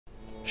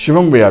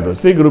శుభం భయాదు.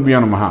 శ్రీ గురుభ్యో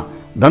నమః.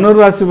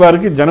 ధనుర్రాశి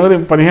వారికి జనవరి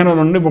 15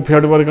 నుండి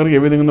 37 వరకు ఏ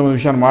విధంగా ఉన్న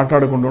విషయాన్ని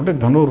మాట్లాడుకుంటుంటే,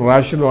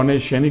 ధనుర్రాశిలోనే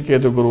శని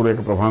కేతు గురువుల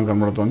యొక్క ప్రభావం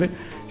కనబడుతుంది.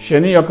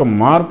 శని యొక్క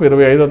మార్పు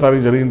 25వ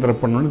తారీఖు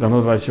జరిగినప్పటి నుండి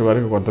ధనుర్రాశి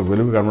వారికి కొంత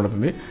వెలుగు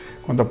కనబడుతుంది,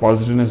 కొంత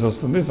పాజిటివ్నెస్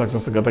వస్తుంది.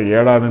 సక్సెస్ గత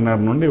ఏడాదిన్నర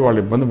నుండి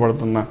వాళ్ళు ఇబ్బంది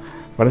పడుతున్న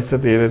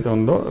పరిస్థితి ఏదైతే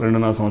ఉందో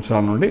 2.5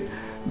 సంవత్సరాల నుండి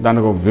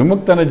దానికి ఒక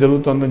విముక్తి అనేది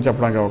జరుగుతుందని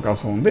చెప్పడానికి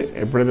అవకాశం ఉంది.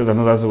 ఎప్పుడైతే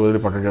ధనురాశి వదిలి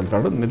పక్కకి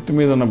వెళ్తాడో నెత్తి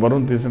మీద ఉన్న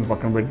బరువును తీసిన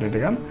పక్కన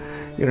పెట్టినట్టుగా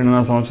ఈ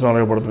 2.5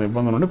 సంవత్సరాలుగా పడుతున్న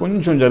ఇబ్బంది నుండి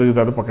కొంచెం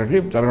జరుగుతాడు, పక్కకి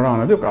జరగడం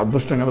అనేది ఒక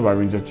అదృష్టంగా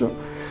భావించవచ్చు.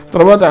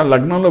 తర్వాత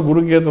లగ్నంలో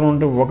గురుకేతులు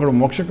ఉంటే ఒకడు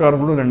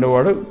మోక్షకారకుడు,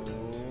 రెండోవాడు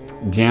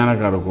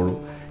జ్ఞానకారకుడు.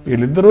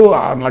 వీళ్ళిద్దరూ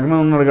ఆ లగ్నం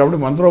ఉన్నాడు కాబట్టి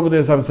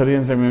మంత్రోపదేశాలు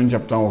సరైన సమయం అని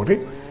చెప్తాం ఒకటి.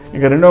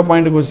 ఇక రెండవ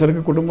పాయింట్కి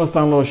వచ్చేసరికి కుటుంబ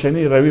స్థానంలో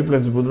శని, రవి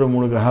ప్లస్ బుధుడు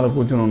 3 గ్రహాలు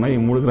కూర్చొని ఉన్నాయి.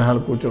 ఈ 3 గ్రహాలు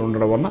కూర్చొని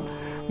ఉండడం వల్ల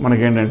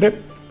మనకేంటంటే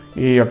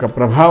ఈ యొక్క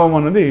ప్రభావం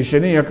అనేది,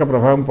 శని యొక్క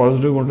ప్రభావం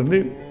పాజిటివ్గా ఉంటుంది,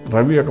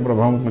 రవి యొక్క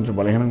ప్రభావం కొంచెం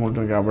బలహీనంగా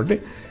ఉంటుంది. కాబట్టి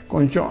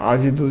కొంచెం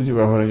ఆచితూచి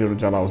వ్యవహరించడం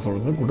చాలా అవసరం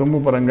అవుతుంది. కుటుంబ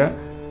పరంగా,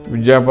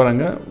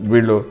 విద్యాపరంగా,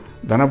 వీళ్ళు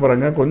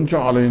ధనపరంగా కొంచెం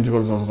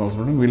ఆలోచించుకోవాల్సిన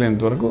అవసరం ఉంటుంది.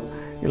 వీలైనంతవరకు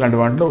ఇలాంటి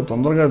వాటిలో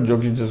తొందరగా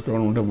జోక్యం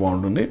చేసుకోవడం ఉంటే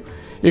బాగుంటుంది.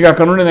 ఇక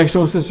అక్కడ నుండి నెక్స్ట్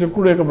వస్తే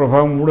శుక్రుడు యొక్క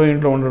ప్రభావం 3వ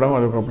ఇంట్లో ఉండడం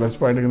అది ఒక ప్లస్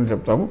పాయింట్ కింద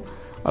చెప్తాము.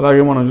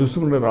 అలాగే మనం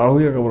చూసుకుంటే రాహు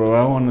యొక్క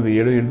ప్రభావం అనేది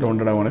 7వ ఇంట్లో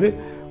ఉండడం అనేది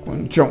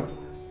కొంచెం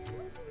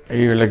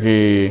వీళ్ళకి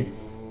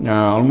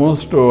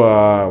ఆల్మోస్ట్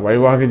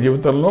వైవాహిక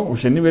జీవితంలో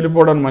శని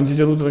వెళ్ళిపోవడానికి మంచి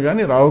జరుగుతుంది,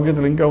 కానీ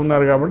రాహుకేతులు ఇంకా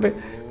ఉన్నారు కాబట్టి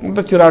కొంత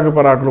చిరాకు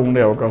పరాకులు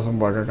ఉండే అవకాశం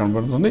బాగా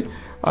కనబడుతుంది.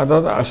 ఆ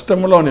తర్వాత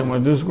అష్టంలోని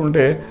మనం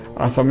చూసుకుంటే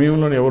ఆ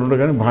సమయంలో ఎవరుండరు,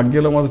 కానీ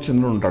భాగ్యంలో మాత్రం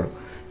చంద్రుడు ఉంటాడు.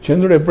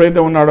 చంద్రుడు ఎప్పుడైతే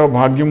ఉన్నాడో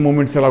భాగ్యం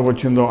మూమెంట్స్ ఎలాగ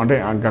వచ్చిందో అంటే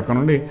అక్కడ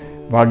నుండి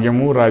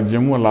భాగ్యము,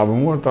 రాజ్యము,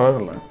 లాభము, తర్వాత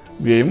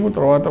వ్యయము,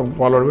 తర్వాత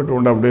ఫాలోడ్ బై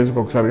 2.5 డేస్కి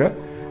ఒకసారిగా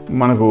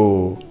మనకు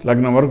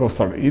లగ్నం వరకు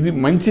వస్తాడు. ఇది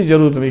మంచి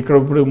జరుగుతుంది. ఇక్కడ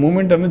ఇప్పుడు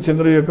మూమెంట్ అనేది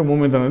చంద్రుడి యొక్క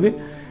మూమెంట్ అనేది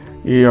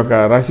ఈ యొక్క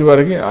రాశి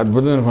వారికి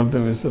అద్భుతమైన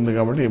ఫలితం ఇస్తుంది.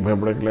 కాబట్టి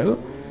భయపడకలేదు,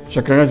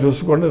 చక్కగా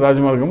చూసుకోండి,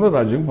 రాజమార్గంలో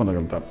రాజ్యం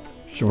పొందగలుగుతారు.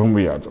 శుభం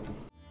భయాదు.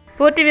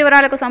 పూర్తి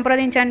వివరాలకు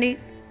సంప్రదించండి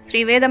శ్రీ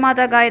వేదమాత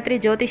గాయత్రి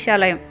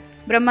జ్యోతిష్యాలయం,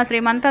 బ్రహ్మశ్రీ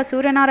మంత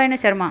సూర్యనారాయణ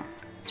శర్మ,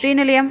 శ్రీ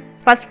నిలయం,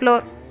 first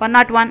floor,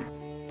 101,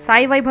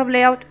 Sai Vaibhav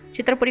layout,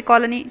 Chitrapuri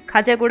colony,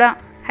 Khajaguda,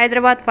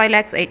 Hyderabad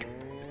 5,08,000.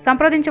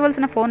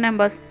 సంప్రదించవలసిన ఫోన్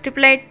నెంబర్స్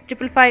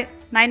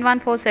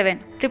 8885559147,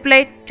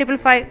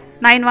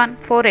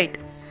 8855559148,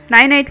 984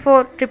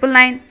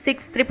 999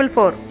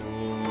 644.